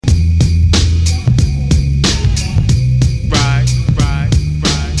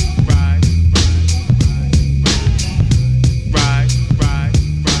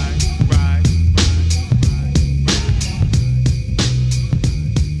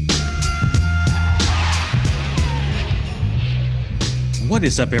What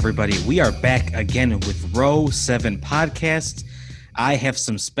is up, everybody? We are back again with Row 7 Podcast. I have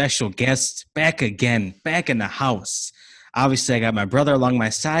some special guests back again, back in the house. Obviously, I got my brother along my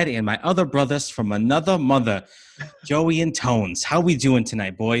side and my other brothers from another mother, Joey and Tones. How we doing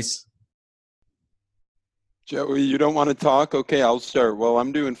tonight, boys? Joey, you don't want to talk? Okay, I'll start. Well,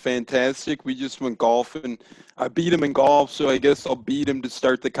 I'm doing fantastic. We just went golfing. I beat him in golf, so I guess I'll beat him to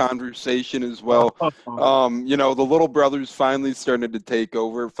start the conversation as well. The little brother's finally starting to take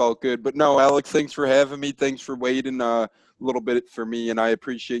over. It felt good. But no, Alex, thanks for having me. Thanks for waiting a little bit for me, and I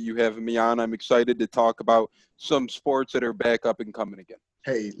appreciate you having me on. I'm excited to talk about some sports that are back up and coming again.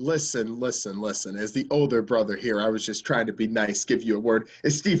 Hey, listen. As the older brother here, I was just trying to be nice, give you a word.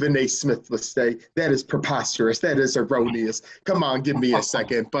 As Stephen A. Smith would say, that is preposterous. That is erroneous. Come on, give me a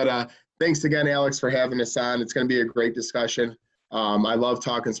second. But thanks again, Alex, for having us on. It's going to be a great discussion. I love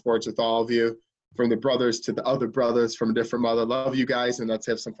talking sports with all of you, from the brothers to the other brothers from a different mother. Love you guys, and let's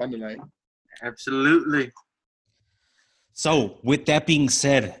have some fun tonight. Absolutely. So, with that being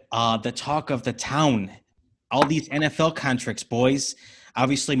said, the talk of the town, all these NFL contracts, boys.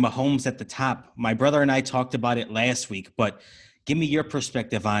 Obviously, Mahomes at the top. My brother and I talked about it last week, but give me your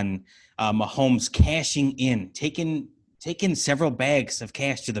perspective on Mahomes cashing in, taking several bags of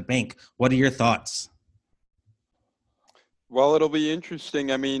cash to the bank. What are your thoughts? Well, it'll be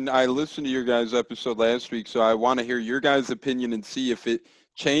interesting. I mean, I listened to your guys' episode last week, so I want to hear your guys' opinion and see if it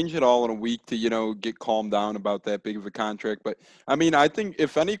changed at all in a week to, get calmed down about that big of a contract. But, I mean, I think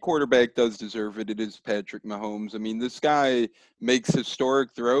if any quarterback does deserve it, it is Patrick Mahomes. I mean, this guy makes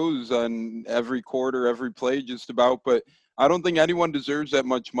historic throws on every quarter, every play just about. But I don't think anyone deserves that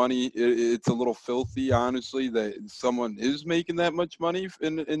much money. It's a little filthy, honestly, that someone is making that much money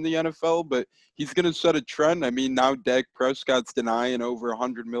in the NFL. But he's going to set a trend. I mean, now Dak Prescott's denying over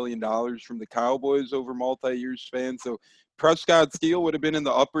 $100 million from the Cowboys over multi-year span. So Prescott's deal would have been in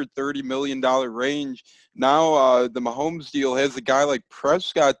the upper $30 million range. Now the Mahomes deal has a guy like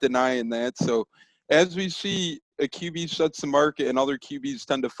Prescott denying that. So as we see, a QB sets the market and other QBs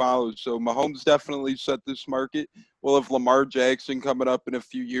tend to follow. So Mahomes definitely set this market. We'll have Lamar Jackson coming up in a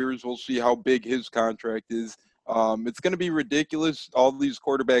few years. We'll see how big his contract is. It's going to be ridiculous. All these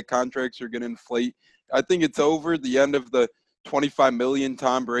quarterback contracts are going to inflate. I think it's over. The end of the 25 million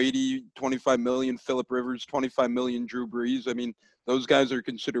Tom Brady, 25 million Phillip Rivers, 25 million Drew Brees. I mean, those guys are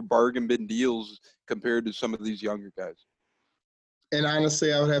considered bargain bin deals compared to some of these younger guys. And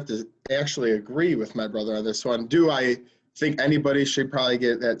honestly, I would have to actually agree with my brother on this one. Do I think anybody should probably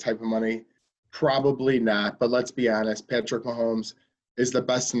get that type of money? Probably not. But let's be honest, Patrick Mahomes is the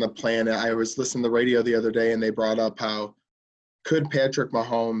best on the planet. I was listening to the radio the other day, and they brought up how could Patrick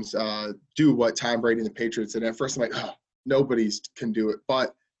Mahomes do what Tom Brady and the Patriots did. And at first, I'm like, nobody can do it.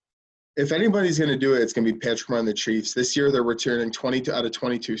 But if anybody's going to do it, it's going to be Patrick Mahomes and the Chiefs. This year, they're returning 22 out of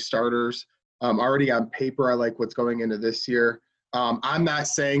 22 starters. Already on paper, I like what's going into this year. I'm not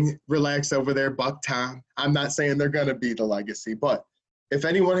saying relax over there, Buck Tom. I'm not saying they're going to be the legacy. But if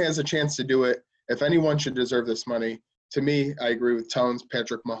anyone has a chance to do it, if anyone should deserve this money, to me, I agree with Tones,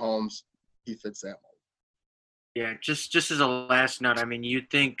 Patrick Mahomes. He fits that mold. Yeah, just as a last note, I mean, you'd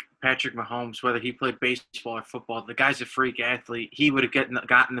think Patrick Mahomes, whether he played baseball or football, the guy's a freak athlete. He would have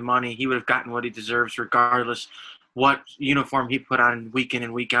gotten the money. He would have gotten what he deserves regardless what uniform he put on week in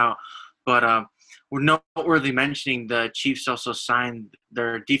and week out. But we're noteworthy mentioning the Chiefs also signed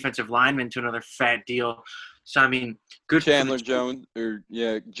their defensive lineman to another fat deal. So, I mean, good Chandler Jones or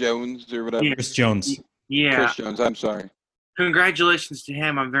whatever. Yeah. Chris Jones. Yeah. Chris Jones, I'm sorry. Congratulations to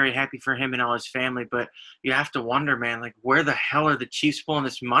him. I'm very happy for him and all his family. But you have to wonder, man, like, where the hell are the Chiefs pulling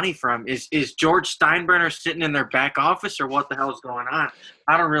this money from? Is George Steinbrenner sitting in their back office, or what the hell is going on?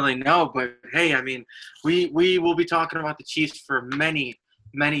 I don't really know. But, hey, I mean, we will be talking about the Chiefs for many,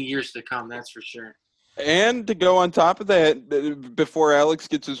 many years to come. That's for sure. And to go on top of that, before Alex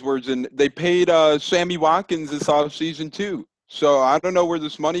gets his words in, they paid Sammy Watkins this offseason too. So I don't know where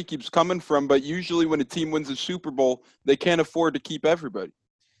this money keeps coming from, but usually when a team wins a Super Bowl, they can't afford to keep everybody.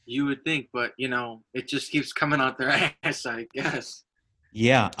 You would think, but, it just keeps coming out their ass, I guess.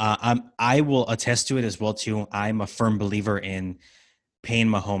 Yeah, I will attest to it as well, too. I'm a firm believer in paying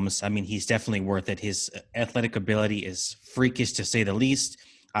Mahomes. I mean, he's definitely worth it. His athletic ability is freakish, to say the least.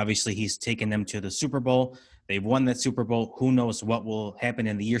 Obviously, he's taken them to the Super Bowl. They've won that Super Bowl. Who knows what will happen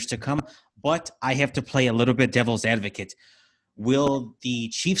in the years to come? But I have to play a little bit devil's advocate. Will the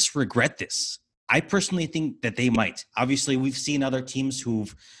Chiefs regret this? I personally think that they might. Obviously, we've seen other teams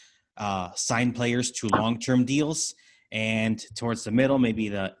who've signed players to long-term deals, and towards the middle,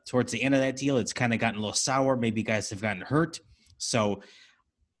 maybe towards the end of that deal, it's kind of gotten a little sour. Maybe guys have gotten hurt. So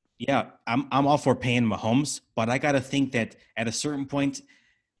Yeah, I'm all for paying Mahomes, but I got to think that at a certain point,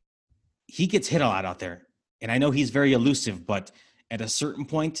 he gets hit a lot out there. And I know he's very elusive, but at a certain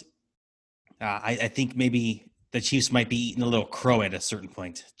point, I think maybe the Chiefs might be eating a little crow at a certain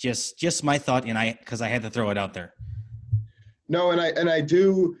point. Just my thought, and because I had to throw it out there. No, and I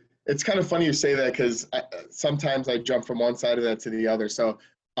do. It's kind of funny you say that because sometimes I jump from one side of that to the other. So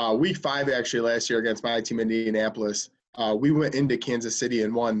week 5 actually last year against my team Indianapolis, we went into Kansas City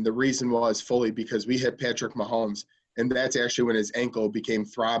and won. The reason was fully because we hit Patrick Mahomes, and that's actually when his ankle became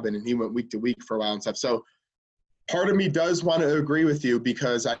throbbing, and he went week to week for a while and stuff. So part of me does want to agree with you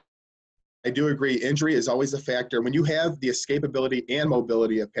because I do agree injury is always a factor. When you have the escapability and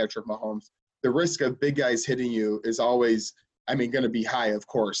mobility of Patrick Mahomes, the risk of big guys hitting you is always, going to be high, of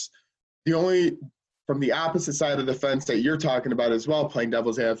course. The only, from the opposite side of the fence that you're talking about as well, playing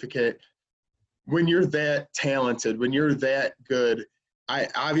devil's advocate, when you're that talented, when you're that good,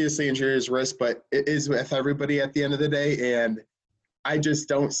 obviously injury is risk, but it is with everybody at the end of the day. And I just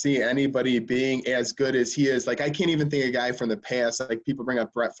don't see anybody being as good as he is. Like, I can't even think of a guy from the past. Like, people bring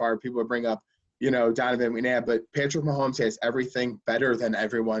up Brett Favre, people bring up, Donovan McNabb, but Patrick Mahomes has everything better than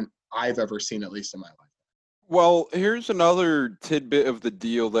everyone I've ever seen, at least in my life. Well, here's another tidbit of the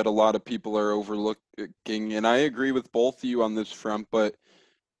deal that a lot of people are overlooking, and I agree with both of you on this front, but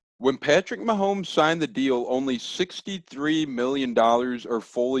when Patrick Mahomes signed the deal, only $63 million are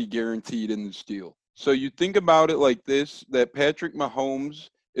fully guaranteed in this deal. So you think about it like this, that Patrick Mahomes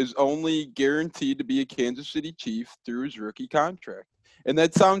is only guaranteed to be a Kansas City Chief through his rookie contract. And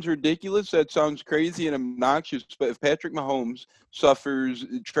that sounds ridiculous. That sounds crazy and obnoxious. But if Patrick Mahomes suffers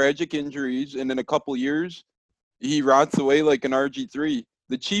tragic injuries and in a couple years he rots away like an RG3,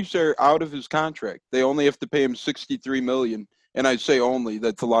 the Chiefs are out of his contract. They only have to pay him $63 million. And I say only,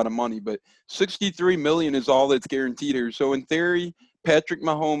 that's a lot of money, but $63 million is all that's guaranteed here. So in theory, Patrick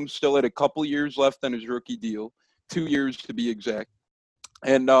Mahomes still had a couple years left on his rookie deal, 2 years to be exact.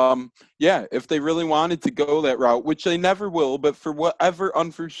 And yeah, if they really wanted to go that route, which they never will, but for whatever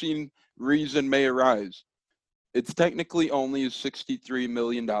unforeseen reason may arise, it's technically only a $63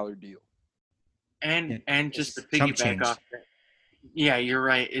 million deal. And just to Chump piggyback change. off that, yeah, you're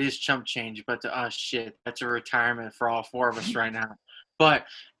right. It is chump change, but to us, shit, that's a retirement for all 4 of us right now. But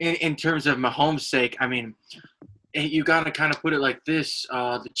in terms of Mahomes' sake, I mean, you got to kind of put it like this: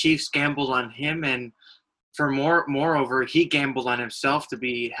 the Chiefs gambled on him, and moreover, he gambled on himself to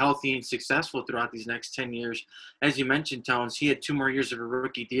be healthy and successful throughout these next 10 years. As you mentioned, Tones, he had 2 more years of a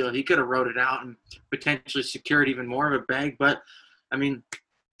rookie deal. He could have wrote it out and potentially secured even more of a bag. But I mean,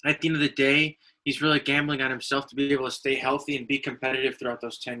 at the end of the day, he's really gambling on himself to be able to stay healthy and be competitive throughout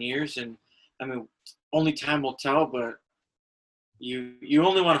those 10 years. And I mean, only time will tell, but you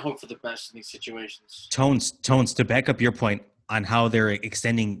only want to hope for the best in these situations. Tones, to back up your point on how they're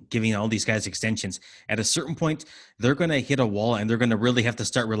giving all these guys extensions, at a certain point, they're going to hit a wall and they're going to really have to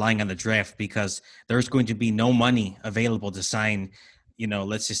start relying on the draft because there's going to be no money available to sign,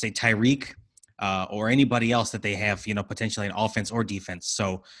 let's just say Tyreek or anybody else that they have, potentially in offense or defense.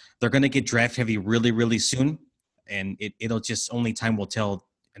 So they're going to get draft heavy really, really soon. And it'll just only time will tell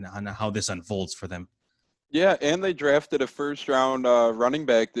on how this unfolds for them. Yeah, and they drafted a first-round running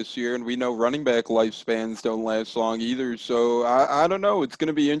back this year, and we know running back lifespans don't last long either. So I don't know. It's going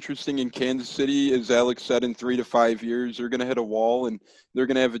to be interesting in Kansas City, as Alex said, in 3 to 5 years. They're going to hit a wall, and they're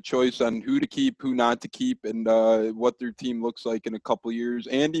going to have a choice on who to keep, who not to keep, and what their team looks like in a couple years.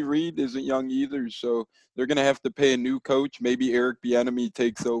 Andy Reid isn't young either, so they're going to have to pay a new coach. Maybe Eric Bieniemy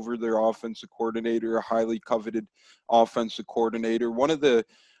takes over their offensive coordinator, a highly coveted offensive coordinator. One of the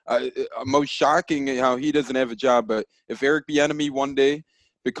most shocking how he doesn't have a job, but if Eric Bieniemy one day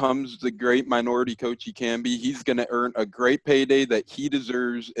becomes the great minority coach he can be, he's going to earn a great payday that he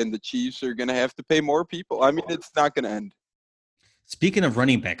deserves, and the Chiefs are going to have to pay more people. I mean, it's not going to end. Speaking of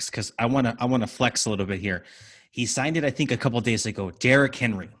running backs, because I want to flex a little bit here. He signed it, I think, a couple of days ago. Derrick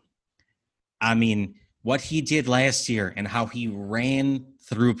Henry. I mean, what he did last year and how he ran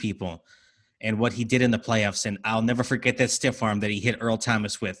through people and what he did in the playoffs. And I'll never forget that stiff arm that he hit Earl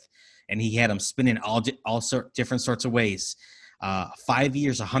Thomas with. And he had him spinning all different sorts of ways. 5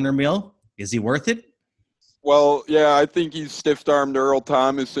 years, $100 million. Is he worth it? Well, yeah, I think he stiff-armed Earl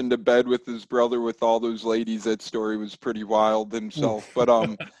Thomas into bed with his brother with all those ladies. That story was pretty wild himself. But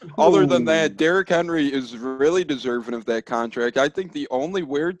other than that, Derrick Henry is really deserving of that contract. I think the only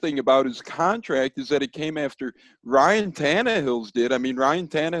weird thing about his contract is that it came after Ryan Tannehill's did. I mean, Ryan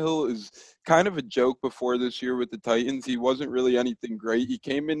Tannehill is kind of a joke before this year with the Titans. He wasn't really anything great. He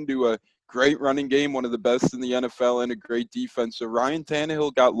came into a great running game, one of the best in the NFL, and a great defense. So Ryan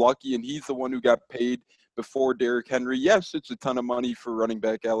Tannehill got lucky, and he's the one who got paid before Derrick Henry. Yes, it's a ton of money for running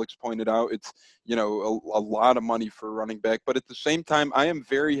back. Alex pointed out it's, a lot of money for a running back. But at the same time, I am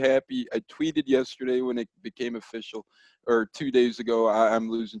very happy. I tweeted yesterday when it became official, or 2 days ago. I'm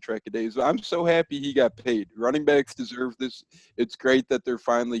losing track of days. I'm so happy he got paid. Running backs deserve this. It's great that they're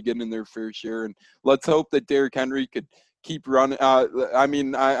finally getting their fair share. And let's hope that Derrick Henry could keep running.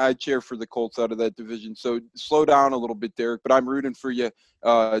 I cheer for the Colts out of that division. So slow down a little bit, Derek, but I'm rooting for you,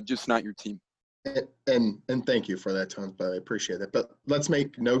 just not your team. And thank you for that, Tons, but I appreciate that. But let's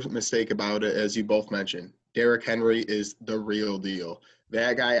make no mistake about it, as you both mentioned, Derrick Henry is the real deal.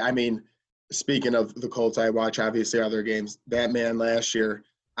 That guy, speaking of the Colts, I watch obviously other games. That man last year,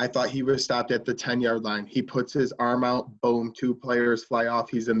 I thought he was stopped at the 10-yard line. He puts his arm out, boom, 2 players fly off.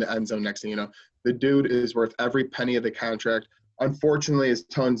 He's in the end zone. Next thing you know, the dude is worth every penny of the contract. Unfortunately, as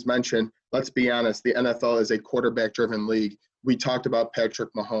Tones mentioned, let's be honest, the NFL is a quarterback-driven league. We talked about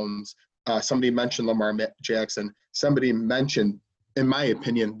Patrick Mahomes. Somebody mentioned Lamar Jackson. Somebody mentioned, in my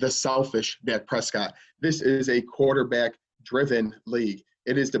opinion, the selfish Dak Prescott. This is a quarterback-driven league.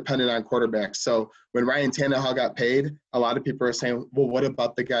 It is dependent on quarterbacks. So when Ryan Tannehill got paid, a lot of people are saying, well, what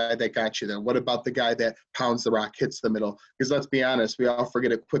about the guy that got you there? What about the guy that pounds the rock, hits the middle? Because let's be honest, we all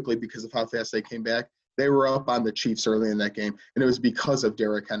forget it quickly because of how fast they came back. They were up on the Chiefs early in that game, and it was because of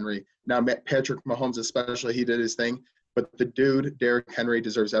Derrick Henry. Now, Patrick Mahomes especially, he did his thing. But the dude, Derrick Henry,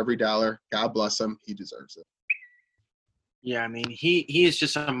 deserves every dollar. God bless him. He deserves it. Yeah, he is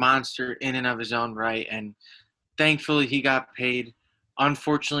just a monster in and of his own right, and thankfully he got paid.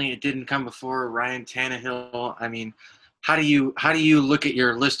 Unfortunately, it didn't come before Ryan Tannehill. How do you look at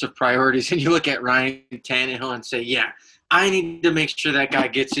your list of priorities and you look at Ryan Tannehill and say, yeah, I need to make sure that guy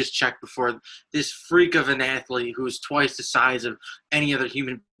gets his check before this freak of an athlete who's twice the size of any other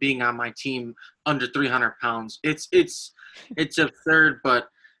human being on my team, under 300 pounds. It's absurd, but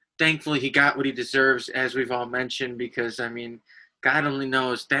thankfully he got what he deserves, as we've all mentioned, because, God only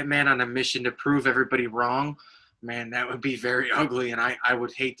knows, that man on a mission to prove everybody wrong, man, that would be very ugly, and I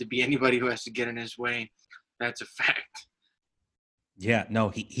would hate to be anybody who has to get in his way. That's a fact. Yeah, no,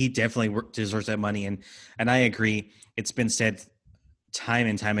 he definitely deserves that money, and I agree. It's been said time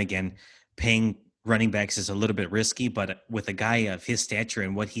and time again, paying running backs is a little bit risky, but with a guy of his stature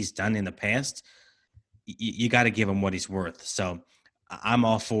and what he's done in the past, you got to give him what he's worth. So I'm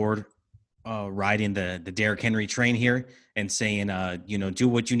all for riding the Derrick Henry train here and saying, do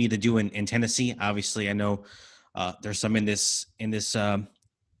what you need to do in Tennessee. Obviously, I know there's some in this podcast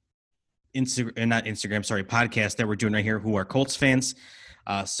that we're doing right here who are Colts fans.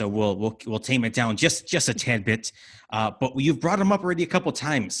 So we'll tame it down just a tad bit. But you've brought him up already a couple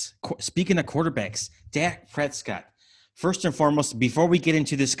times. Speaking of quarterbacks, Dak Prescott. First and foremost, before we get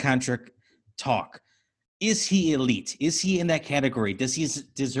into this contract talk, is he elite? Is he in that category? Does he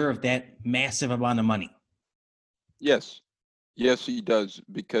deserve that massive amount of money? Yes, he does,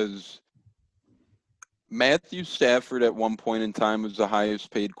 because Matthew Stafford at one point in time was the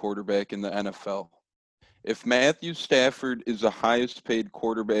highest paid quarterback in the NFL. If Matthew Stafford is the highest paid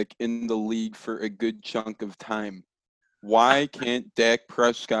quarterback in the league for a good chunk of time, why can't Dak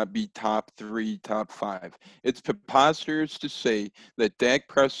Prescott be top 3, top 5? It's preposterous to say that Dak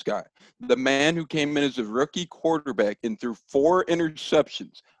Prescott, the man who came in as a rookie quarterback and threw 4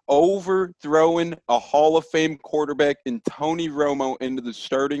 interceptions, overthrowing a Hall of Fame quarterback in Tony Romo into the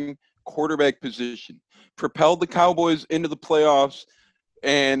starting quarterback position, propelled the Cowboys into the playoffs,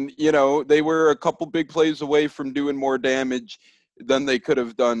 and, they were a couple big plays away from doing more damage than they could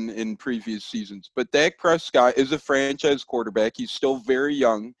have done in previous seasons. But Dak Prescott is a franchise quarterback. He's still very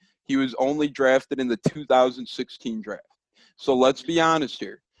young. He was only drafted in the 2016 draft. So let's be honest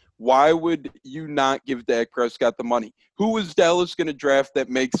here. Why would you not give Dak Prescott the money? Who is Dallas going to draft that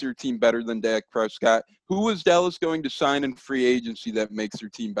makes your team better than Dak Prescott? Who is Dallas going to sign in free agency that makes their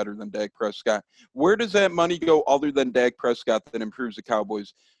team better than Dak Prescott? Where does that money go other than Dak Prescott that improves the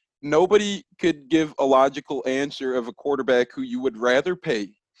Cowboys? Nobody could give a logical answer of a quarterback who you would rather pay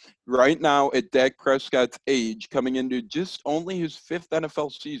right now at Dak Prescott's age, coming into just only his 5th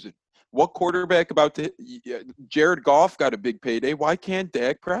NFL season. What quarterback Jared Goff got a big payday? Why can't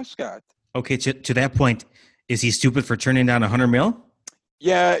Dak Prescott? Okay, to that point, is he stupid for turning down $100 million?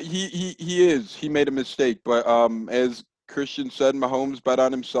 Yeah, he is. He made a mistake, but as Christian said, Mahomes bet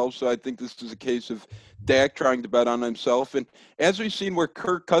on himself, so I think this is a case of Dak trying to bet on himself. And as we've seen where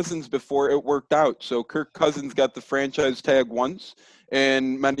Kirk Cousins before, it worked out. So Kirk Cousins got the franchise tag once,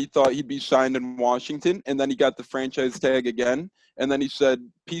 and many thought he'd be signed in Washington, and then he got the franchise tag again, And then he said,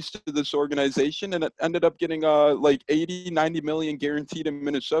 peace to this organization, and it ended up getting like 80, 90 million guaranteed in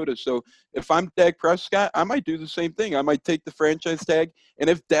Minnesota. So if I'm Dak Prescott, I might do the same thing. I might take the franchise tag. And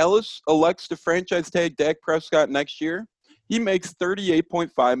if Dallas elects to franchise tag Dak Prescott next year, he makes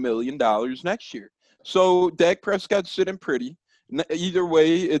 $38.5 million next year. So Dak Prescott's sitting pretty. Either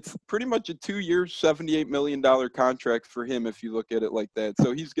way, it's pretty much a 2-year, $78 million contract for him if you look at it like that.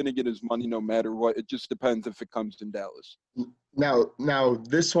 So he's going to get his money no matter what. It just depends if it comes in Dallas. Now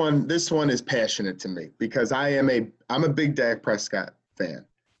this one is passionate to me because I'm a big Dak Prescott fan.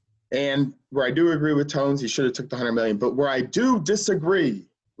 And where I do agree with Tones, he should have took the $100 million. But where I do disagree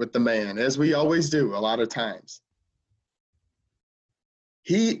with the man, as we always do a lot of times,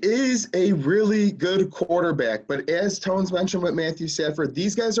 he is a really good quarterback, but as Tones mentioned with Matthew Stafford,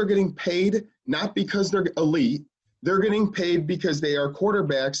 these guys are getting paid not because they're elite. They're getting paid because they are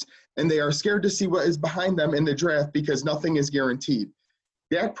quarterbacks, and they are scared to see what is behind them in the draft because nothing is guaranteed.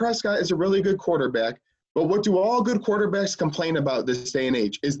 Dak Prescott is a really good quarterback, but what do all good quarterbacks complain about this day and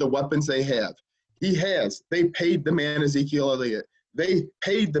age is the weapons they have. They paid the man Ezekiel Elliott. They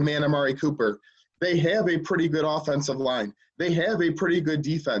paid the man Amari Cooper. They have a pretty good offensive line. They have a pretty good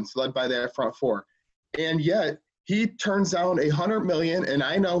defense led by that front four. And yet he turns down $100 million, and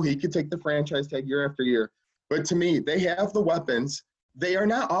I know he could take the franchise tag year after year. But to me, they have the weapons. They are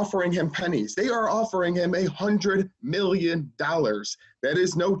not offering him pennies. They are offering him $100 million. That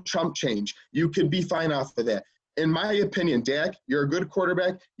is no chump change. You could be fine off of that. In my opinion, Dak, you're a good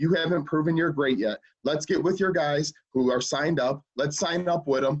quarterback. You haven't proven you're great yet. Let's get with your guys who are signed up. Let's sign up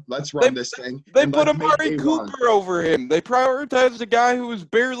with them. Let's run this thing. They put Amari Cooper over him. They prioritized the guy who was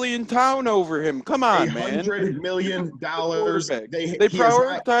barely in town over him. Come on, man. $100 million. They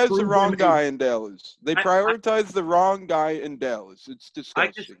prioritized the wrong guy in Dallas. They prioritized the wrong guy in Dallas. It's disgusting.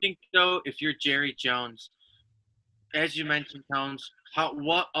 I just think, though, if you're Jerry Jones, as you mentioned, Tones,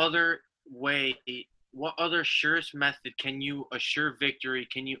 what other surest method can you assure victory?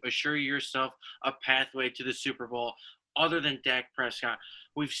 Can you assure yourself a pathway to the Super Bowl other than Dak Prescott?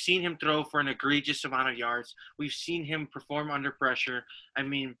 We've seen him throw for an egregious amount of yards. We've seen him perform under pressure. I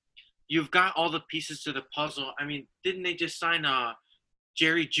mean, you've got all the pieces to the puzzle. I mean, didn't they just sign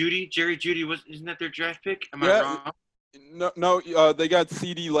Jerry Jeudy? Jerry Jeudy isn't that their draft pick? Am I wrong? No, they got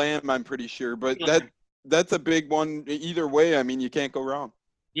CeeDee Lamb, I'm pretty sure, but that's a big one. Either way, I mean, you can't go wrong.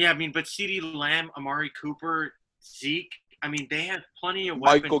 Yeah, I mean, but CeeDee Lamb, Amari Cooper, Zeke, I mean, they have plenty of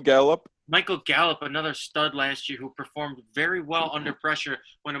weapons. Michael Gallup, another stud last year who performed very well under pressure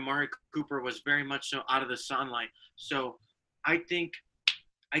when Amari Cooper was very much so out of the sunlight. So I think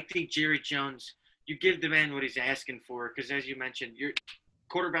Jerry Jones, you give the man what he's asking for because, as you mentioned, your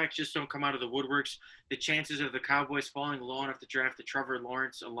quarterbacks just don't come out of the woodworks. The chances of the Cowboys falling low enough to draft the Trevor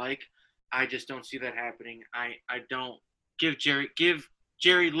Lawrence alike, I just don't see that happening. I don't.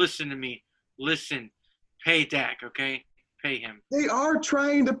 Jerry, listen to me. Listen. Pay Dak, okay? Pay him. They are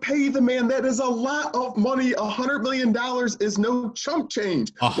trying to pay the man. That is a lot of money. $100 million is no chump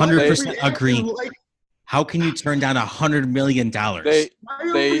change. 100% agree. How can you turn down $100 million? Why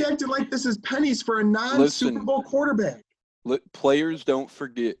are we acting like this is pennies for a non-Super Bowl quarterback? Players don't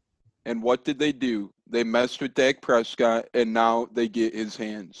forget. And what did they do? They messed with Dak Prescott, and now they get his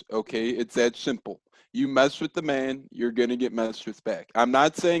hands, okay? It's that simple. You mess with the man, you're going to get messed with back. I'm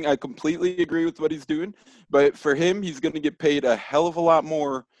not saying I completely agree with what he's doing, but for him, he's going to get paid a hell of a lot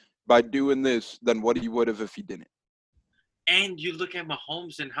more by doing this than what he would have if he didn't. And you look at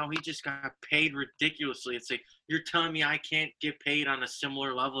Mahomes and how he just got paid ridiculously. It's like, you're telling me I can't get paid on a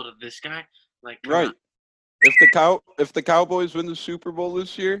similar level to this guy? Like, right. On. If the Cowboys win the Super Bowl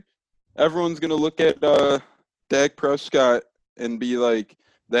this year, everyone's going to look at Dak Prescott and be like,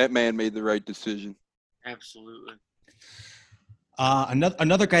 that man made the right decision. Absolutely.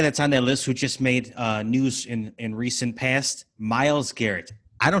 Another guy that's on that list who just made news in recent past, Myles Garrett.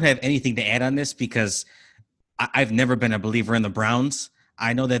 I don't have anything to add on this because I've never been a believer in the Browns.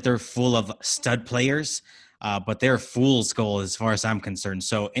 I know that they're full of stud players, but they're fool's gold as far as I'm concerned.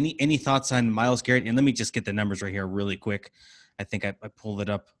 So any thoughts on Myles Garrett? And let me just get the numbers right here really quick. I think I pulled it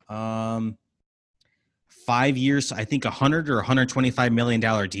up. 5 years, I think $100 or $125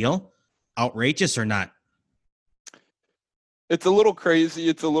 million deal. Outrageous or not? It's a little crazy.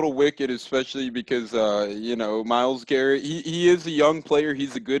 It's a little wicked, especially because, Myles Garrett, he is a young player.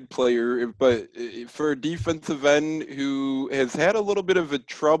 He's a good player. But for a defensive end who has had a little bit of a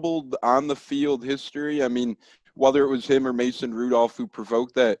troubled on-the-field history, I mean, whether it was him or Mason Rudolph who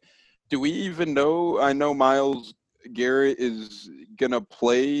provoked that, do we even know? I know Myles Garrett is going to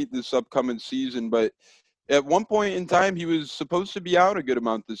play this upcoming season, but at one point in time, he was supposed to be out a good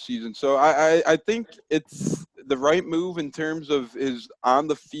amount this season. So I think it's the right move in terms of his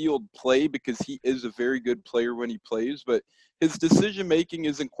on-the-field play because he is a very good player when he plays, but his decision-making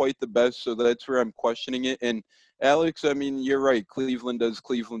isn't quite the best, so that's where I'm questioning it. And, Alex, I mean, you're right. Cleveland does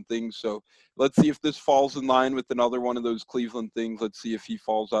Cleveland things, so let's see if this falls in line with another one of those Cleveland things. Let's see if he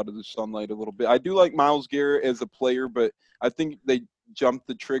falls out of the sunlight a little bit. I do like Myles Garrett as a player, but I think they jumped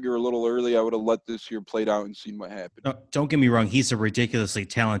the trigger a little early. I would have let this year played out and seen what happened. No, don't get me wrong. He's a ridiculously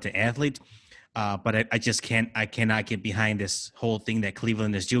talented athlete, but I just cannot get behind this whole thing that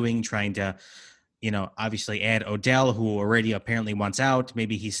Cleveland is doing, trying to, obviously add Odell, who already apparently wants out.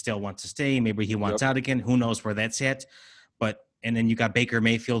 Maybe he still wants to stay. Maybe he wants out again. Who knows where that's at? And then you got Baker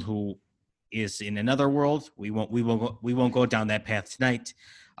Mayfield, who is in another world. We won't go down that path tonight.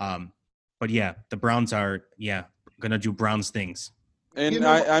 But yeah, the Browns are gonna do Browns things. And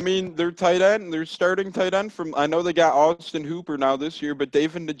I mean, their tight end, their starting tight end I know they got Austin Hooper now this year, but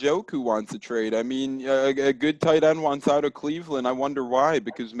David Njoku wants a trade. I mean, a good tight end wants out of Cleveland. I wonder why,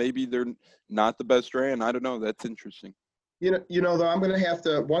 because maybe they're not the best ran. I don't know. That's interesting. Though, I'm going to have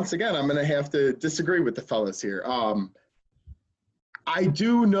to disagree with the fellas here. I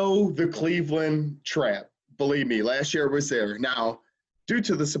do know the Cleveland trap. Believe me, last year it was there. Now, due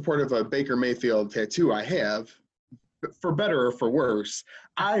to the support of a Baker Mayfield tattoo I have, for better or for worse,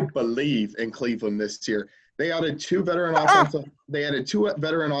 I believe in Cleveland this year. They added two veteran offensive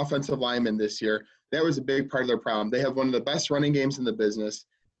linemen this year. That was a big part of their problem. They have one of the best running games in the business.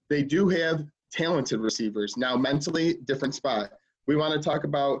 They do have talented receivers. Now, mentally, different spot. We want to talk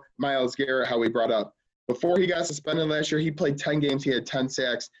about Myles Garrett, how we brought up. Before he got suspended last year, he played 10 games. He had 10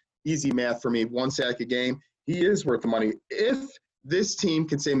 sacks. Easy math for me, 1 sack a game. He is worth the money. If this team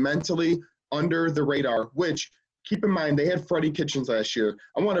can stay mentally under the radar, which, keep in mind, they had Freddie Kitchens last year.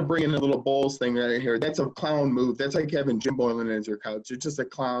 I want to bring in a little Bulls thing right here. That's a clown move. That's like having Jim Boylan as your coach. It's just a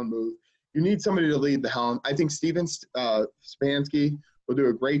clown move. You need somebody to lead the helm. I think Steven Stefanski will do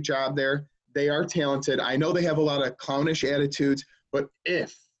a great job there. They are talented. I know they have a lot of clownish attitudes, but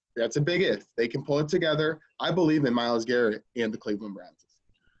if, that's a big if, they can pull it together, I believe in Myles Garrett and the Cleveland Browns.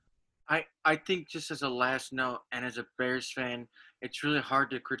 I think just as a last note and as a Bears fan, it's really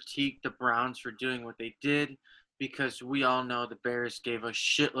hard to critique the Browns for doing what they did because we all know the Bears gave a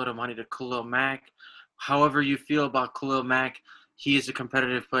shitload of money to Khalil Mack. However you feel about Khalil Mack, he is a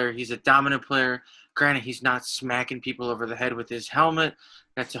competitive player. He's a dominant player. Granted, he's not smacking people over the head with his helmet.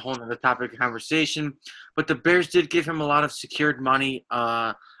 That's a whole other topic of conversation. But the Bears did give him a lot of secured money.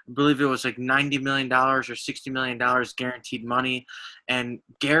 I believe it was like $90 million or $60 million guaranteed money. And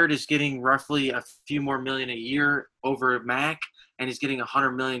Garrett is getting roughly a few more million a year over Mack, and he's getting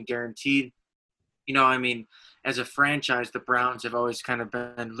 $100 million guaranteed. As a franchise, the Browns have always kind of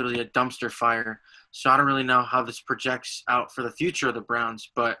been literally a dumpster fire. So I don't really know how this projects out for the future of the Browns,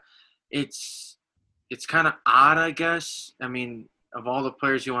 but it's kind of odd, I guess. I mean, of all the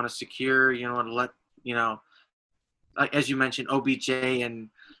players you want to secure, you want to let, as you mentioned, OBJ and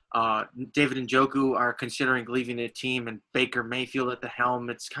David Njoku are considering leaving the team, and Baker Mayfield at the helm.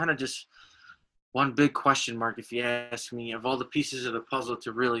 It's kind of just one big question mark, if you ask me, of all the pieces of the puzzle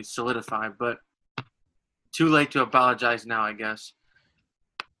to really solidify. But too late to apologize now, I guess.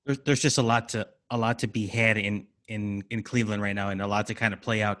 There's just a lot to be had in Cleveland right now, and a lot to kind of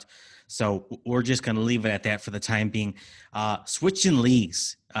play out. So we're just going to leave it at that for the time being. Switching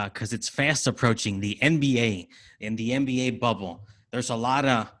leagues, because it's fast approaching the NBA and the NBA bubble. There's a lot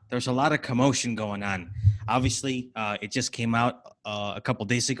of commotion going on. Obviously, it just came out a couple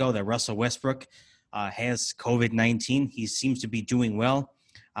days ago that Russell Westbrook has COVID-19. He seems to be doing well.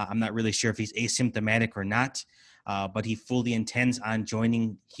 I'm not really sure if he's asymptomatic or not, but he fully intends on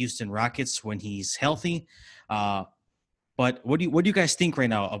joining Houston Rockets when he's healthy. But what do you guys think right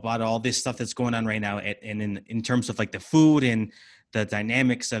now about all this stuff that's going on right now, and in terms of like the food and the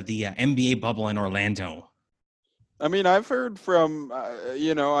dynamics of the NBA bubble in Orlando? I mean, I've heard from,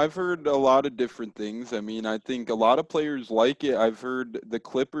 I've heard a lot of different things. I mean, I think a lot of players like it. I've heard the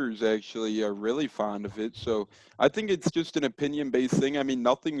Clippers actually are really fond of it. So I think it's just an opinion-based thing. I mean,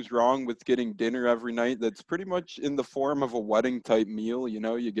 nothing's wrong with getting dinner every night. That's pretty much in the form of a wedding-type meal.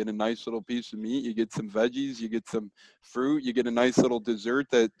 You get a nice little piece of meat, you get some veggies, you get some fruit, you get a nice little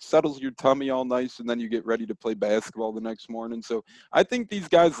dessert that settles your tummy all nice, and then you get ready to play basketball the next morning. So I think these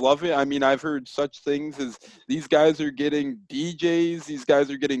guys love it. I mean, I've heard such things as these guys are getting DJs, these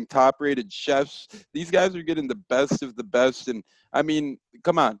guys are getting top-rated chefs, these guys are getting the best of the best. And I mean,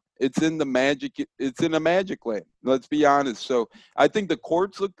 come on, it's in a magic land, let's be honest. So I think the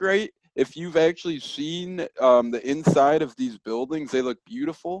courts look great. if you've actually seen the inside of these buildings, they look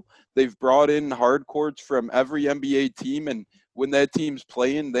beautiful. They've brought in hard courts from every NBA team, and when that team's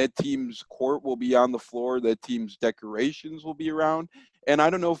playing, that team's court will be on the floor, that team's decorations will be around. And I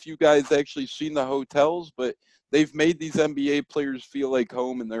don't know if you guys actually seen the hotels, but they've made these NBA players feel like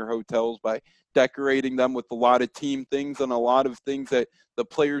home in their hotels by decorating them with a lot of team things and a lot of things that the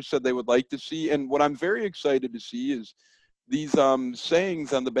players said they would like to see. And what I'm very excited to see is these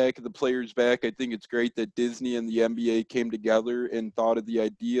sayings on the back of the players' back. I think it's great that Disney and the NBA came together and thought of the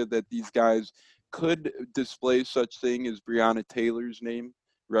idea that these guys could display such thing as Breonna Taylor's name,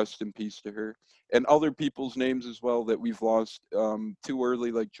 rest in peace to her, and other people's names as well that we've lost too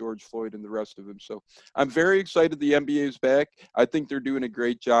early, like George Floyd and the rest of them. So I'm very excited the NBA is back. I think they're doing a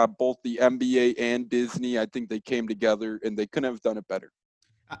great job, both the NBA and Disney. I think they came together and they couldn't have done it better.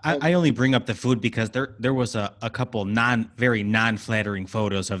 I only bring up the food because there was a couple very non-flattering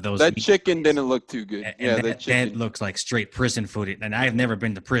photos of those. That chicken didn't look too good. And that looks like straight prison food. And I've never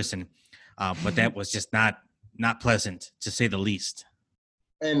been to prison, but that was just not pleasant, to say the least.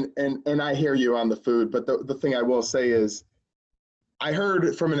 And I hear you on the food, but the thing I will say is, I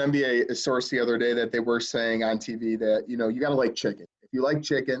heard from an NBA source the other day that they were saying on TV that, you got to like chicken. If you like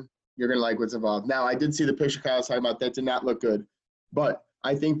chicken, you're going to like what's involved. Now, I did see the picture Kyle was talking about. That did not look good. But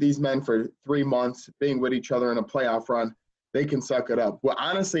I think these men, for 3 months, being with each other in a playoff run, they can suck it up. What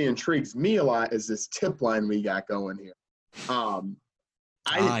honestly intrigues me a lot is this tip line we got going here.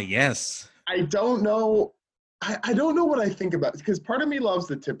 Yes. I don't know. I don't know what I think about it, because part of me loves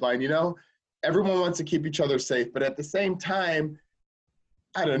the tip line. Everyone wants to keep each other safe, but at the same time,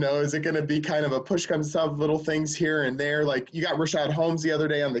 I don't know. Is it going to be kind of a push comes shove, little things here and there? Like, you got Rashad Holmes the other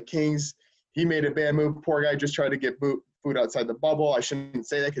day on the Kings. He made a bad move. Poor guy just tried to get food outside the bubble. I shouldn't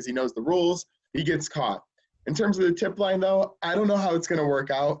say that because he knows the rules. He gets caught. In terms of the tip line, though, I don't know how it's going to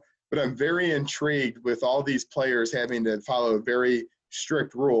work out, but I'm very intrigued with all these players having to follow very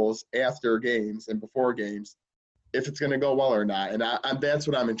strict rules after games and before games, if it's going to go well or not. And that's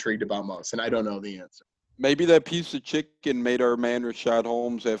what I'm intrigued about most, and I don't know the answer. Maybe that piece of chicken made our man Rashad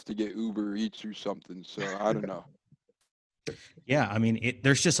Holmes have to get Uber Eats or something. So I don't know. Yeah, I mean,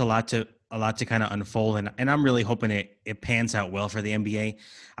 there's just a lot to kind of unfold, and I'm really hoping it pans out well for the NBA.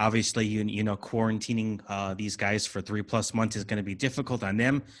 Obviously, quarantining these guys for 3+ months is going to be difficult on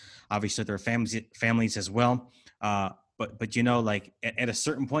them. Obviously, their families as well. But like at a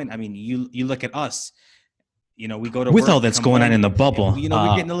certain point, I mean, you look at us. We go to with work, all that's going on in the bubble.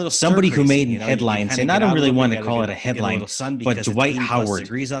 We're getting a little somebody who made crazy, headlines, and I don't really want to call it a headline, but Dwight Howard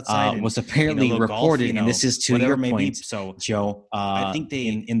was apparently reported, and this is to your point, so Joe. I think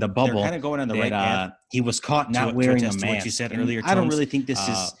in the bubble, they're kind of going on the right path. He was caught not wearing a mask. What you said earlier, I don't really think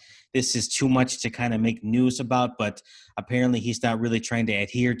this is too much to kind of make news about, but apparently he's not really trying to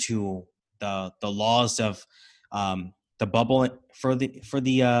adhere to the laws of the bubble for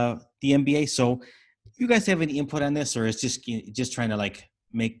the NBA. So, you guys have any input on this, or is just trying to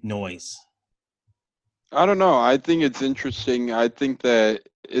make noise? I don't know. I think it's interesting. I think that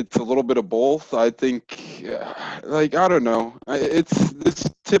it's a little bit of both. I think, I don't know. It's this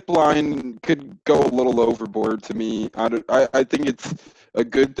tip line could go a little overboard to me. I think it's a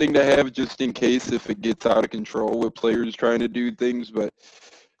good thing to have just in case if it gets out of control with players trying to do things, but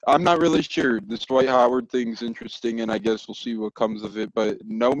I'm not really sure. This Dwight Howard thing's interesting, and I guess we'll see what comes of it. But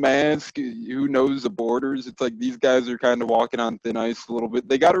no mask, who knows the borders? It's like these guys are kind of walking on thin ice a little bit.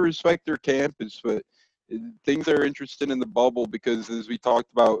 They got to respect their campus, but things are interesting in the bubble because, as we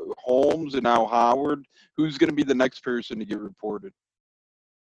talked about, Holmes and now Howard, who's going to be the next person to get reported?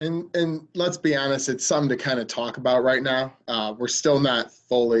 And let's be honest, it's something to kind of talk about right now. We're still not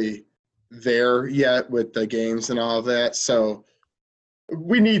fully there yet with the games and all of that, so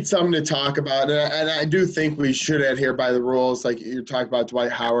we need something to talk about, and I do think we should adhere by the rules. Like you're talking about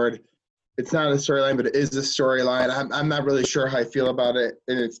Dwight Howard, it's not a storyline, but it is a storyline. I'm not really sure how I feel about it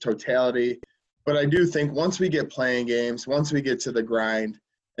in its totality, but I do think once we get playing games, once we get to the grind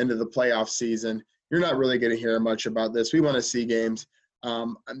into the playoff season, you're not really going to hear much about this. We want to see games.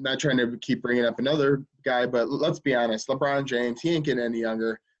 I'm not trying to keep bringing up another guy, but let's be honest, LeBron James, he ain't getting any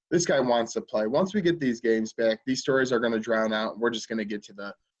younger. This guy wants to play. Once we get these games back, these stories are going to drown out. We're just going to get to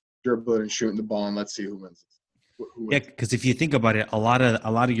the dribbling and shooting the ball, and let's see who wins. Yeah, because if you think about it, a lot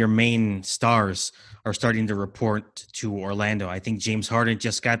of your main stars are starting to report to Orlando. I think James Harden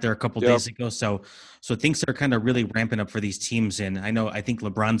just got there a couple days ago, so things are kind of really ramping up for these teams. And I think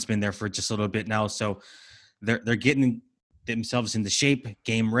LeBron's been there for just a little bit now, so they're getting themselves into shape,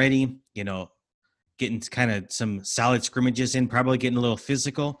 game ready. Getting kind of some solid scrimmages in, probably getting a little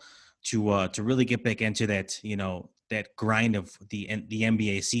physical to really get back into that that grind of the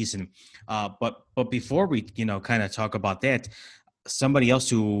NBA season. But before we kind of talk about that, somebody else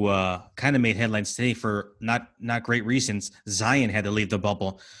who kind of made headlines today for not great reasons, Zion had to leave the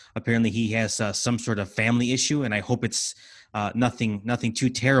bubble. Apparently, he has some sort of family issue, and I hope it's nothing too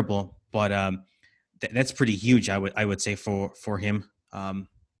terrible. But that's pretty huge, I would say for him. And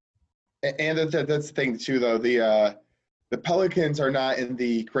that's the thing too, though. The Pelicans are not in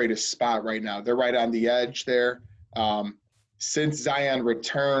the greatest spot right now. They're right on the edge there. Since Zion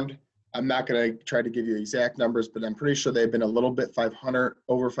returned, I'm not going to try to give you exact numbers, but I'm pretty sure they've been a little bit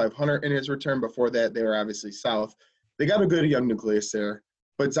over 500 in his return. Before that, they were obviously south. They got a good young nucleus there.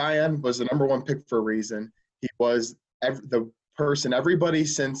 But Zion was the number one pick for a reason. He was the person, everybody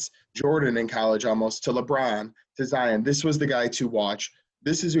since Jordan in college almost, to LeBron, to Zion. This was the guy to watch.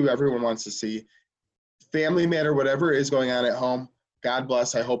 This is who everyone wants to see. Family matter, whatever is going on at home, God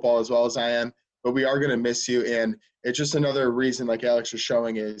bless. I hope all is well, Zion. But we are going to miss you. And it's just another reason, like Alex was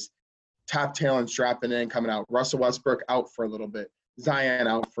showing, is top talents dropping in, coming out. Russell Westbrook out for a little bit. Zion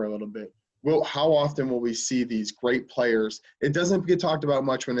out for a little bit. Well, how often will we see these great players? It doesn't get talked about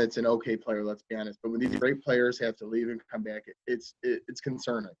much when it's an okay player, let's be honest. But when these great players have to leave and come back, it's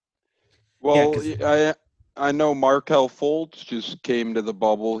concerning. Well, I know Markelle Fultz just came to the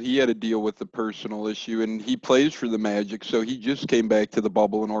bubble. He had to deal with the personal issue, and he plays for the Magic, so he just came back to the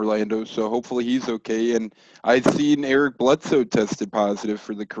bubble in Orlando, so hopefully he's okay. And I've seen Eric Bledsoe tested positive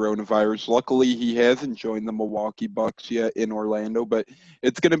for the coronavirus. Luckily, he hasn't joined the Milwaukee Bucks yet in Orlando, but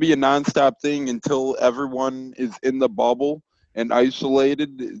it's going to be a nonstop thing until everyone is in the bubble and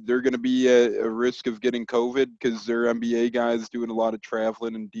isolated. They're going to be at a risk of getting COVID because they're NBA guys doing a lot of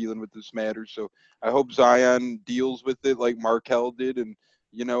traveling and dealing with this matter. So I hope Zion deals with it like Markelle did, and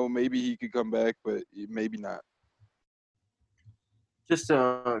maybe he could come back, but maybe not. Just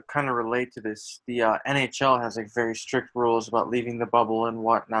to kind of relate to this, the NHL has like very strict rules about leaving the bubble and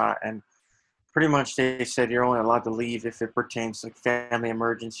whatnot, and pretty much they said you're only allowed to leave if it pertains to like family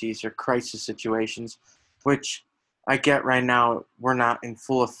emergencies or crisis situations, which I get right now we're not in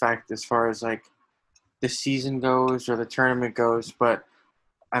full effect as far as like the season goes or the tournament goes. But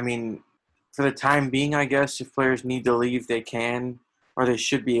I mean, for the time being, I guess if players need to leave, they can, or they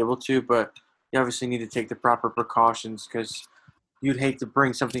should be able to. But you obviously need to take the proper precautions because you'd hate to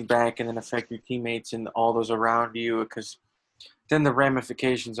bring something back and then affect your teammates and all those around you, because then the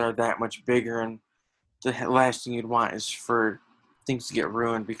ramifications are that much bigger. And the last thing you'd want is for things to get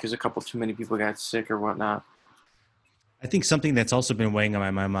ruined because a couple too many people got sick or whatnot. I think something that's also been weighing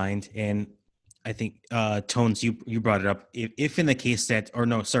on my mind, and I think Tones, you brought it up. If in the case that, or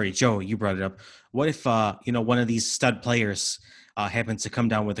no, sorry, Joe, you brought it up. What if one of these stud players happens to come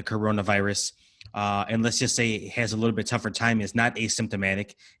down with the coronavirus, and let's just say has a little bit tougher time, is not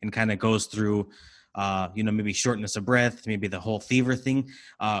asymptomatic, and kind of goes through, maybe shortness of breath, maybe the whole fever thing.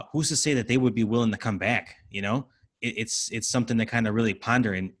 Who's to say that they would be willing to come back? It's something to kind of really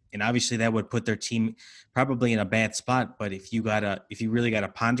ponder, and obviously that would put their team probably in a bad spot. But if you really gotta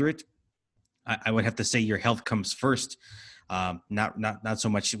ponder it, I would have to say your health comes first, not so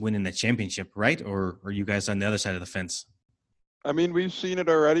much winning the championship, right? Or are you guys on the other side of the fence? I mean, we've seen it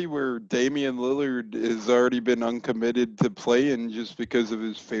already where Damian Lillard has already been uncommitted to playing just because of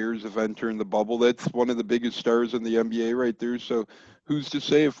his fears of entering the bubble. That's one of the biggest stars in the NBA right there. So who's to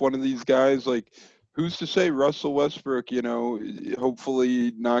say if one of these guys, who's to say Russell Westbrook,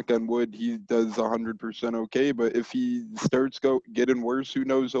 hopefully, knock on wood, he does 100% okay. But if he starts getting worse, who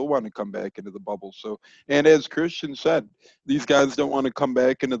knows, he'll want to come back into the bubble. So, and as Christian said, these guys don't want to come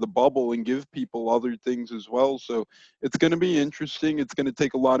back into the bubble and give people other things as well. So it's going to be interesting. It's going to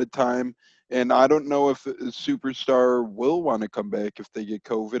take a lot of time. And I don't know if a superstar will want to come back if they get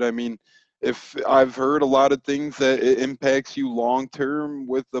COVID. I mean, if I've heard a lot of things that it impacts you long term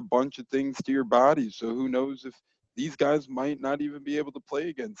with a bunch of things to your body. So who knows if these guys might not even be able to play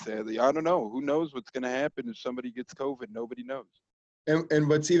again, sadly. I don't know. Who knows what's going to happen if somebody gets COVID? Nobody knows. And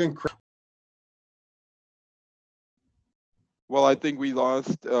what's even Well, I think we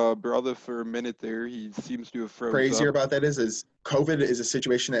lost brother for a minute there. He seems to have frozen. crazier about that is COVID is a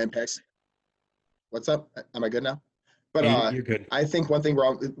situation that impacts. What's up? Am I good now? But You're good. I think one thing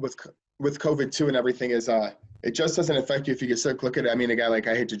wrong with COVID too and everything is it just doesn't affect you if you get sick. Look at it. I mean, a guy like,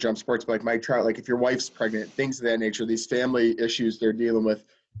 I hate to jump sports, but like Mike Trout, like if your wife's pregnant, things of that nature, these family issues they're dealing with.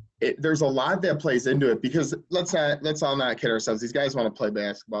 There's a lot that plays into it because let's all not kid ourselves. These guys want to play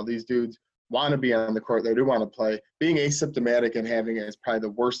basketball. These dudes want to be on the court. They do want to play. Being asymptomatic and having it is probably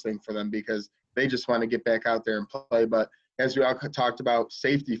the worst thing for them because they just want to get back out there and play. But as we all talked about,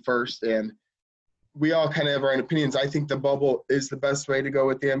 safety first, and we all kind of have our own opinions. I think the bubble is the best way to go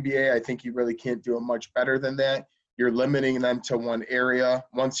with the NBA. I think you really can't do it much better than that. You're limiting them to one area.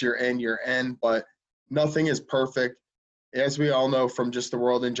 Once you're in, you're in, but nothing is perfect. As we all know from just the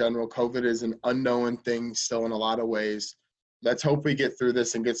world in general, COVID is an unknown thing still in a lot of ways. Let's hope we get through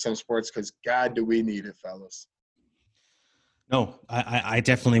this and get some sports because, God, do we need it, fellas. No, I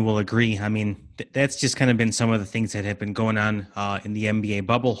definitely will agree. I mean, that's just kind of been some of the things that have been going on in the NBA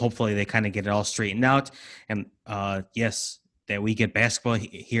bubble. Hopefully, they kind of get it all straightened out. And yes, that we get basketball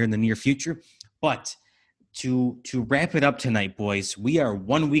here in the near future. But to wrap it up tonight, boys, we are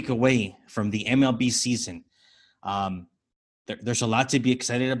 1 week away from the MLB season. There's a lot to be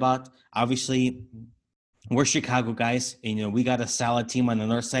excited about. Obviously, we're Chicago guys, and we got a solid team on the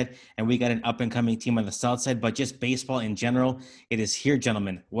north side, and we got an up and coming team on the south side. But just baseball in general, it is here,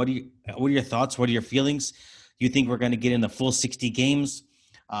 gentlemen. What are your thoughts? What are your feelings? You think we're going to get in the full 60 games?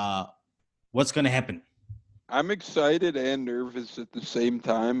 What's going to happen? I'm excited and nervous at the same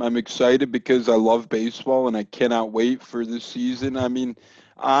time. I'm excited because I love baseball and I cannot wait for this season. I mean,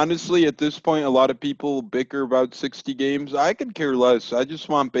 honestly, at this point, a lot of people bicker about 60 games. I could care less. I just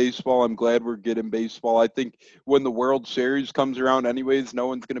want baseball. I'm glad we're getting baseball. I think when the World Series comes around anyways, no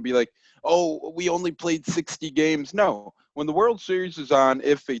one's going to be like, oh, we only played 60 games. No. When the World Series is on,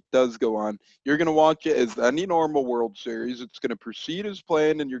 if it does go on, you're going to watch it as any normal World Series. It's going to proceed as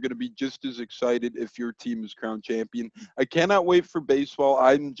planned, and you're going to be just as excited if your team is crowned champion. I cannot wait for baseball.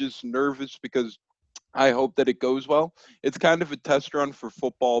 I'm just nervous because I hope that it goes well. It's kind of a test run for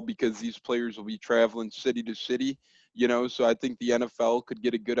football because these players will be traveling city to city, so I think the NFL could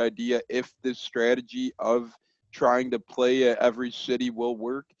get a good idea if this strategy of trying to play at every city will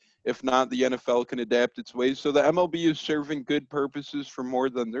work. If not, the NFL can adapt its ways. So the MLB is serving good purposes for more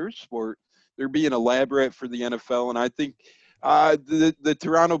than their sport. They're being elaborate for the NFL. And I think the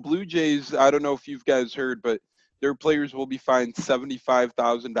Toronto Blue Jays, I don't know if you guys heard, but their players will be fined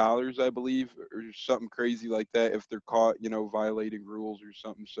 $75,000, I believe, or something crazy like that if they're caught, violating rules or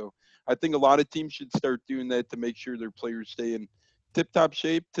something. So I think a lot of teams should start doing that to make sure their players stay in tip-top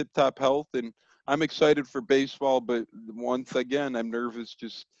shape, tip-top health. And I'm excited for baseball, but once again, I'm nervous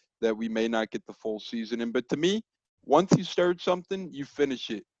just that we may not get the full season. But to me, once you start something, you finish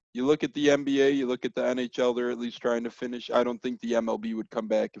it. You look at the NBA, you look at the NHL, they're at least trying to finish. I don't think the MLB would come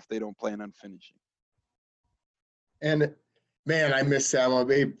back if they don't plan on finishing. And, man, I miss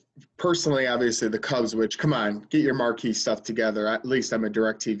MLB. Personally, obviously, the Cubs, which, come on, get your marquee stuff together. At least I'm a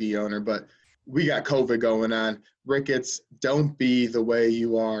DirecTV owner, but we got COVID going on. Ricketts, don't be the way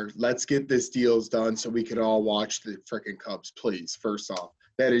you are. Let's get this deals done so we could all watch the freaking Cubs, please, first off.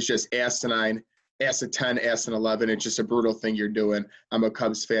 That is just asinine, asin 10, asin 11. It's just a brutal thing you're doing. I'm a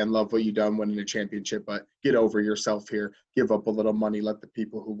Cubs fan. Love what you've done winning a championship, but get over yourself here. Give up a little money. Let the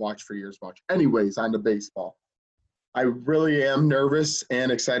people who watch for years watch. Anyways, on to baseball. I really am nervous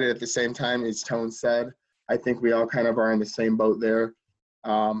and excited at the same time, as Tone said. I think we all kind of are in the same boat there.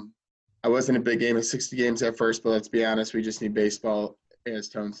 I wasn't a big game of 60 games at first, but let's be honest, we just need baseball, as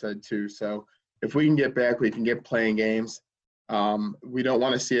Tone said too. So if we can get back, we can get playing games. We don't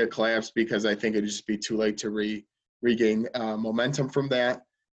want to see a collapse because I think it'd just be too late to regain momentum from that.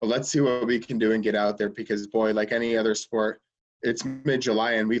 But let's see what we can do and get out there because, boy, like any other sport, it's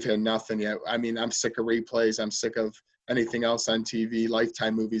mid-July and we've had nothing yet. I mean, I'm sick of replays. I'm sick of anything else on TV.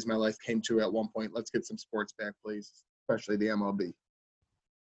 Lifetime movies my life came to at one point. Let's get some sports back, please, especially the MLB.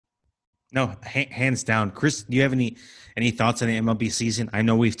 No, hands down. Chris, do you have any thoughts on the MLB season? I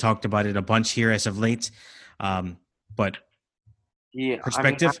know we've talked about it a bunch here as of late, but yeah,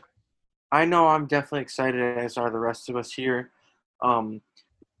 perspective? I know I'm definitely excited, as are the rest of us here.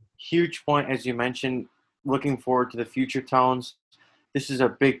 Huge point, as you mentioned, looking forward to the future, Tones. This is a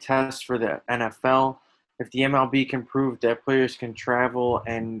big test for the NFL. If the MLB can prove that players can travel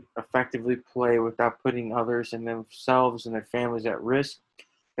and effectively play without putting others and themselves and their families at risk,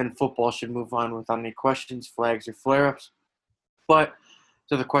 then football should move on without any questions, flags, or flare-ups. But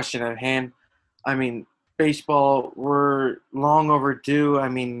to the question at hand, I mean, baseball, we're long overdue. I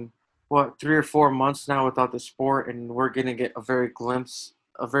mean, 3 or 4 months now without the sport, and we're going to get a very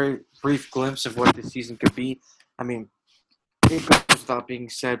brief glimpse of what the season could be. I mean, it goes without being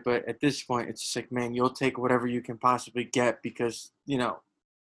said, but at this point, it's just like, man, you'll take whatever you can possibly get because,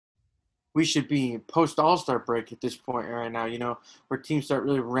 we should be post All-Star break at this point right now, where teams start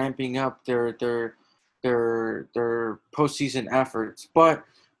really ramping up their postseason efforts. But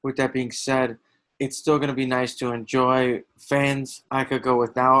with that being said, it's still going to be nice to enjoy. Fans, I could go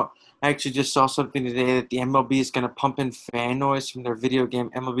without. I actually just saw something today that the MLB is going to pump in fan noise from their video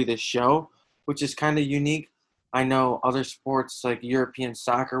game MLB The Show, which is kind of unique. I know other sports like European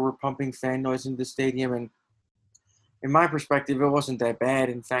soccer were pumping fan noise into the stadium, and in my perspective, it wasn't that bad.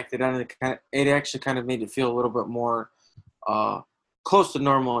 In fact, it actually kind of made it feel a little bit more close to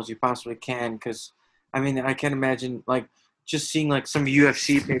normal as you possibly can. Because, I mean, I can imagine, like, just seeing, like, some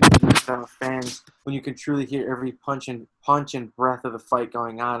UFC papers with fans when you can truly hear every punch and breath of the fight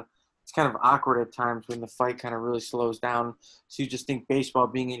going on. It's kind of awkward at times when the fight kind of really slows down. So you just think baseball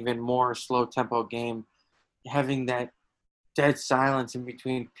being even more slow tempo game, having that dead silence in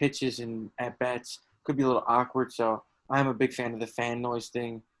between pitches and at bats could be a little awkward. So I'm a big fan of the fan noise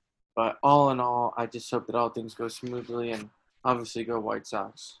thing. But all in all, I just hope that all things go smoothly and obviously go White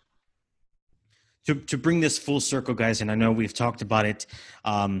Sox. To bring this full circle, guys, and I know we've talked about it.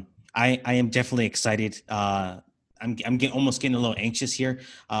 I am definitely excited. Almost getting a little anxious here,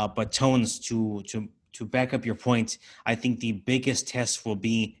 but Tones, to back up your point, I think the biggest test will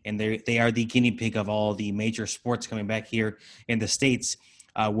be, and they are the guinea pig of all the major sports coming back here in the States,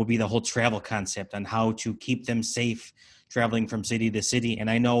 will be the whole travel concept and how to keep them safe traveling from city to city. And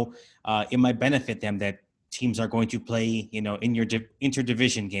I know it might benefit them that teams are going to play, in your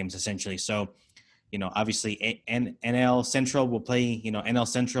interdivision games essentially. So, obviously NL Central will play, NL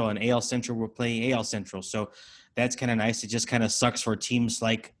Central, and AL Central will play AL Central. So that's kind of nice. It just kind of sucks for teams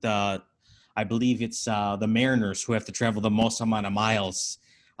like I believe it's the Mariners, who have to travel the most amount of miles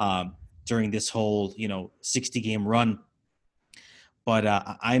during this whole, 60 game run. But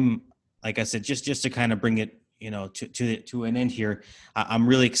I'm, like I said, just to kind of bring it, to an end here, I'm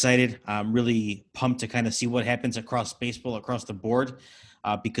really excited. I'm really pumped to kind of see what happens across baseball, across the board.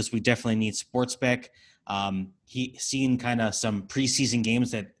 Because we definitely need sports back. Seen kind of some preseason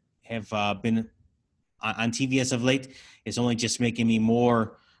games that have been on TV as of late is only just making me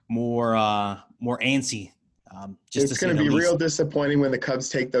more antsy. It's going to be real disappointing when the Cubs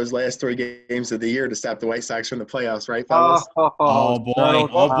take those last 3 games of the year to stop the White Sox from the playoffs, right, fellas? Oh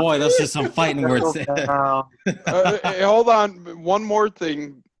boy, those are some fighting words. Hey, hold on, one more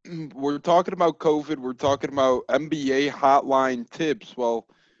thing. We're talking about COVID. We're talking about NBA hotline tips. Well,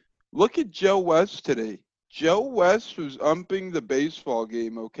 look at Joe West today. Joe West was umping the baseball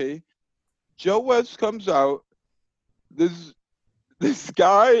game, okay? Joe West comes out. This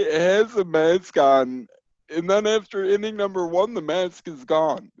guy has a mask on, and then after inning number 1, the mask is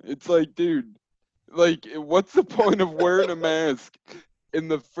gone. It's like, dude, like, what's the point of wearing a mask? In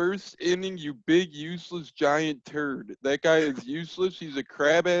the first inning, you big, useless, giant turd. That guy is useless. He's a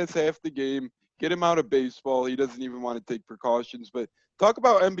crab ass half the game. Get him out of baseball. He doesn't even want to take precautions. But talk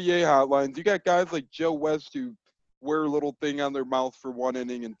about NBA hotlines. You got guys like Joe West who wear a little thing on their mouth for 1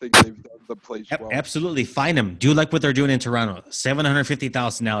 inning and think they've done the place well. Absolutely. Fine him. Do like what they're doing in Toronto.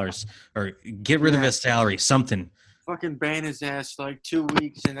 $750,000 or get rid of his salary, something. Fucking ban his ass like 2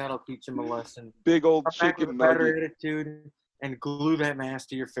 weeks, and that'll teach him a lesson. Big old chicken nugget. Better attitude. And glue that mask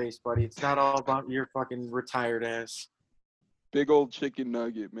to your face, buddy. It's not all about your fucking retired ass. Big old chicken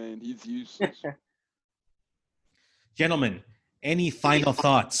nugget, man. He's useless. Gentlemen, any final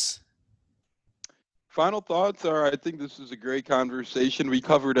thoughts? Final thoughts are, I think this is a great conversation. We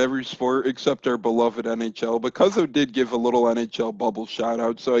covered every sport except our beloved NHL. But Cuzzo did give a little NHL bubble shout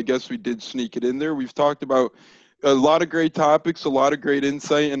out, so I guess we did sneak it in there. We've talked about a lot of great topics, a lot of great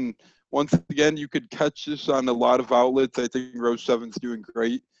insight, and once again, you could catch this on a lot of outlets. I think Row 7's doing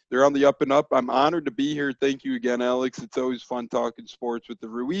great. They're on the up and up. I'm honored to be here. Thank you again, Alex. It's always fun talking sports with the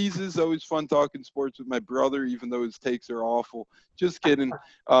Ruizes. Always fun talking sports with my brother, even though his takes are awful. Just kidding.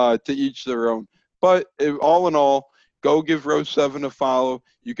 To each their own. But all in all, go give Row 7 a follow.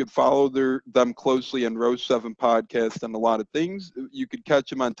 You can follow them closely on Row 7 podcast and a lot of things. You could catch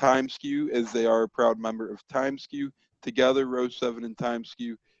them on TimeSkew, as they are a proud member of TimeSkew. Together, Row 7 and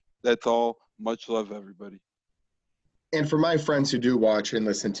TimeSkew. That's all. Much love, everybody. And for my friends who do watch and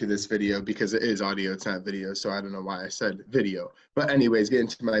listen to this video, because it is audio, it's not video, so I don't know why I said video. But anyways, getting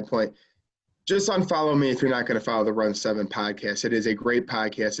to my point, just unfollow me if you're not going to follow the Run 7 podcast. It is a great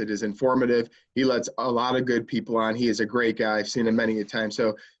podcast. It is informative. He lets a lot of good people on. He is a great guy. I've seen him many a time.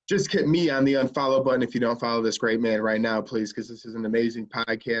 So just hit me on the unfollow button if you don't follow this great man right now, please, because this is an amazing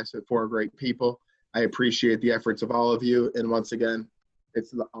podcast with 4 great people. I appreciate the efforts of all of you. And once again,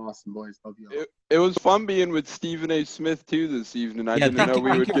 it's awesome, boys. Love you. It was fun being with Stephen A. Smith too this evening. I didn't know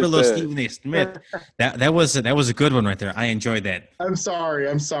we would get that. Stephen A. Smith. That was a good one right there. I enjoyed that. I'm sorry.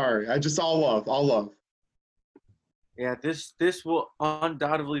 I just all love. Yeah, this will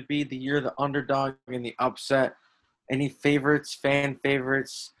undoubtedly be the year of the underdog and the upset. Any favorites, fan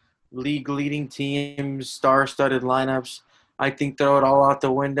favorites, league leading teams, star-studded lineups. I think throw it all out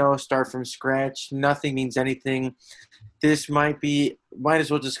the window, start from scratch. Nothing means anything. This might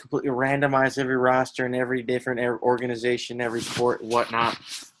as well just completely randomize every roster and every different organization, every sport, whatnot.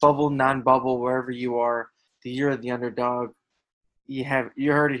 Bubble, non-bubble, wherever you are. the year of the underdog. You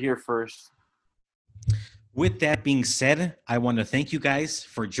heard it here first. With that being said, I want to thank you guys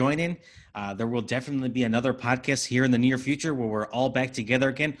for joining. There will definitely be another podcast here in the near future where we're all back together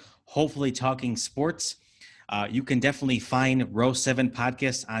again, hopefully talking sports. You can definitely find Row 7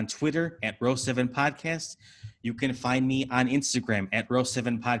 Podcast on Twitter at Row 7 Podcast. You can find me on Instagram at Row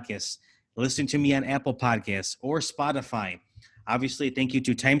 7 Podcast. Listen to me on Apple Podcasts or Spotify. Obviously, thank you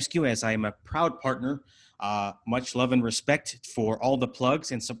to TimesQ as I am a proud partner. Much love and respect for all the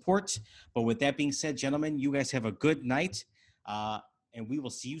plugs and support. But with that being said, gentlemen, you guys have a good night, and we will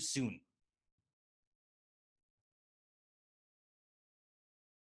see you soon.